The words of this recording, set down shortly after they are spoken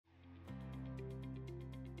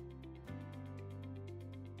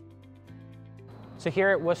So here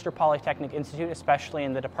at Worcester Polytechnic Institute, especially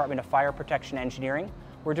in the Department of Fire Protection Engineering,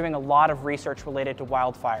 we're doing a lot of research related to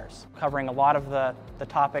wildfires, covering a lot of the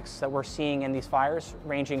topics that we're seeing in these fires,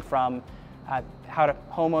 ranging from how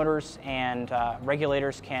homeowners and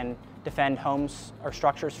regulators can defend homes or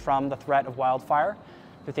structures from the threat of wildfire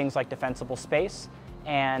through things like defensible space,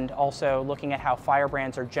 and also looking at how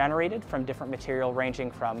firebrands are generated from different material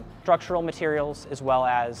ranging from structural materials as well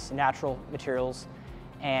as natural materials,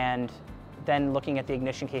 and then looking at the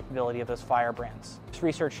ignition capability of those firebrands. This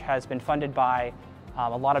research has been funded by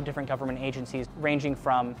a lot of different government agencies, ranging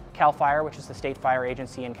from CAL FIRE, which is the state fire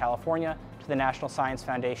agency in California, to the National Science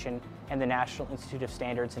Foundation and the National Institute of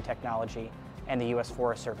Standards and Technology and the U.S.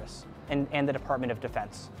 Forest Service and the Department of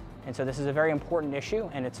Defense. And so this is a very important issue,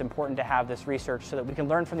 and it's important to have this research so that we can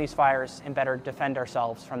learn from these fires and better defend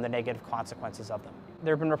ourselves from the negative consequences of them.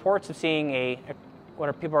 There have been reports of seeing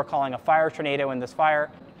what people are calling a fire tornado in this fire.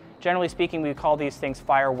 Generally speaking, we call these things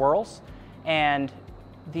fire whirls, and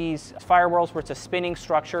these fire whirls, where it's a spinning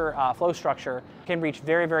structure, flow structure, can reach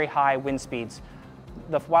very, very high wind speeds.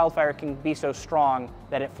 The wildfire can be so strong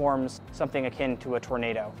that it forms something akin to a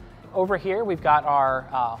tornado. Over here, we've got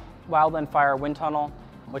our wildland fire wind tunnel,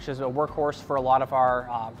 which is a workhorse for a lot of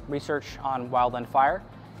our research on wildland fire.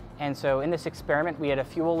 And so in this experiment, we had a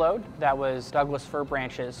fuel load that was Douglas fir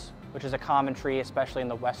branches, which is a common tree, especially in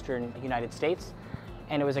the western United States.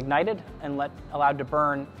 And it was ignited and allowed to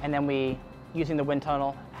burn, and then we, using the wind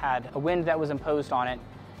tunnel, had a wind that was imposed on it,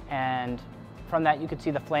 and from that you could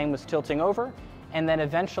see the flame was tilting over, and then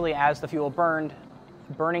eventually, as the fuel burned,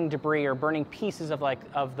 burning debris or burning pieces of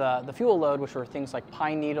the fuel load, which were things like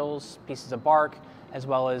pine needles, pieces of bark, as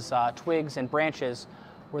well as twigs and branches,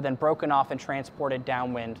 were then broken off and transported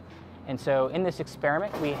downwind. And so in this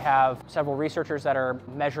experiment, we have several researchers that are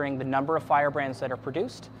measuring the number of firebrands that are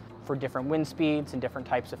produced for different wind speeds and different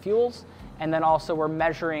types of fuels. And then also we're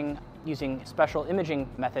measuring, using special imaging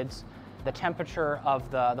methods, the temperature of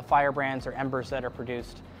the firebrands or embers that are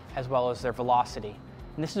produced, as well as their velocity.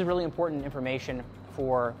 And this is really important information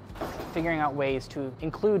for figuring out ways to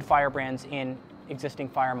include firebrands in existing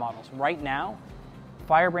fire models. Right now,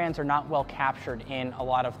 firebrands are not well captured in a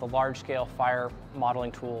lot of the large-scale fire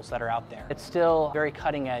modeling tools that are out there. It's still very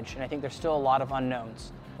cutting edge, and I think there's still a lot of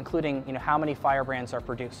unknowns, including how many firebrands are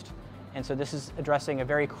produced. And so this is addressing a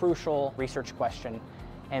very crucial research question.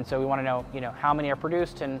 And so we want to know, how many are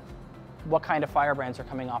produced and what kind of firebrands are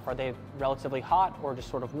coming off. Are they relatively hot or just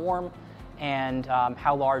sort of warm? And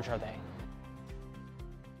how large are they?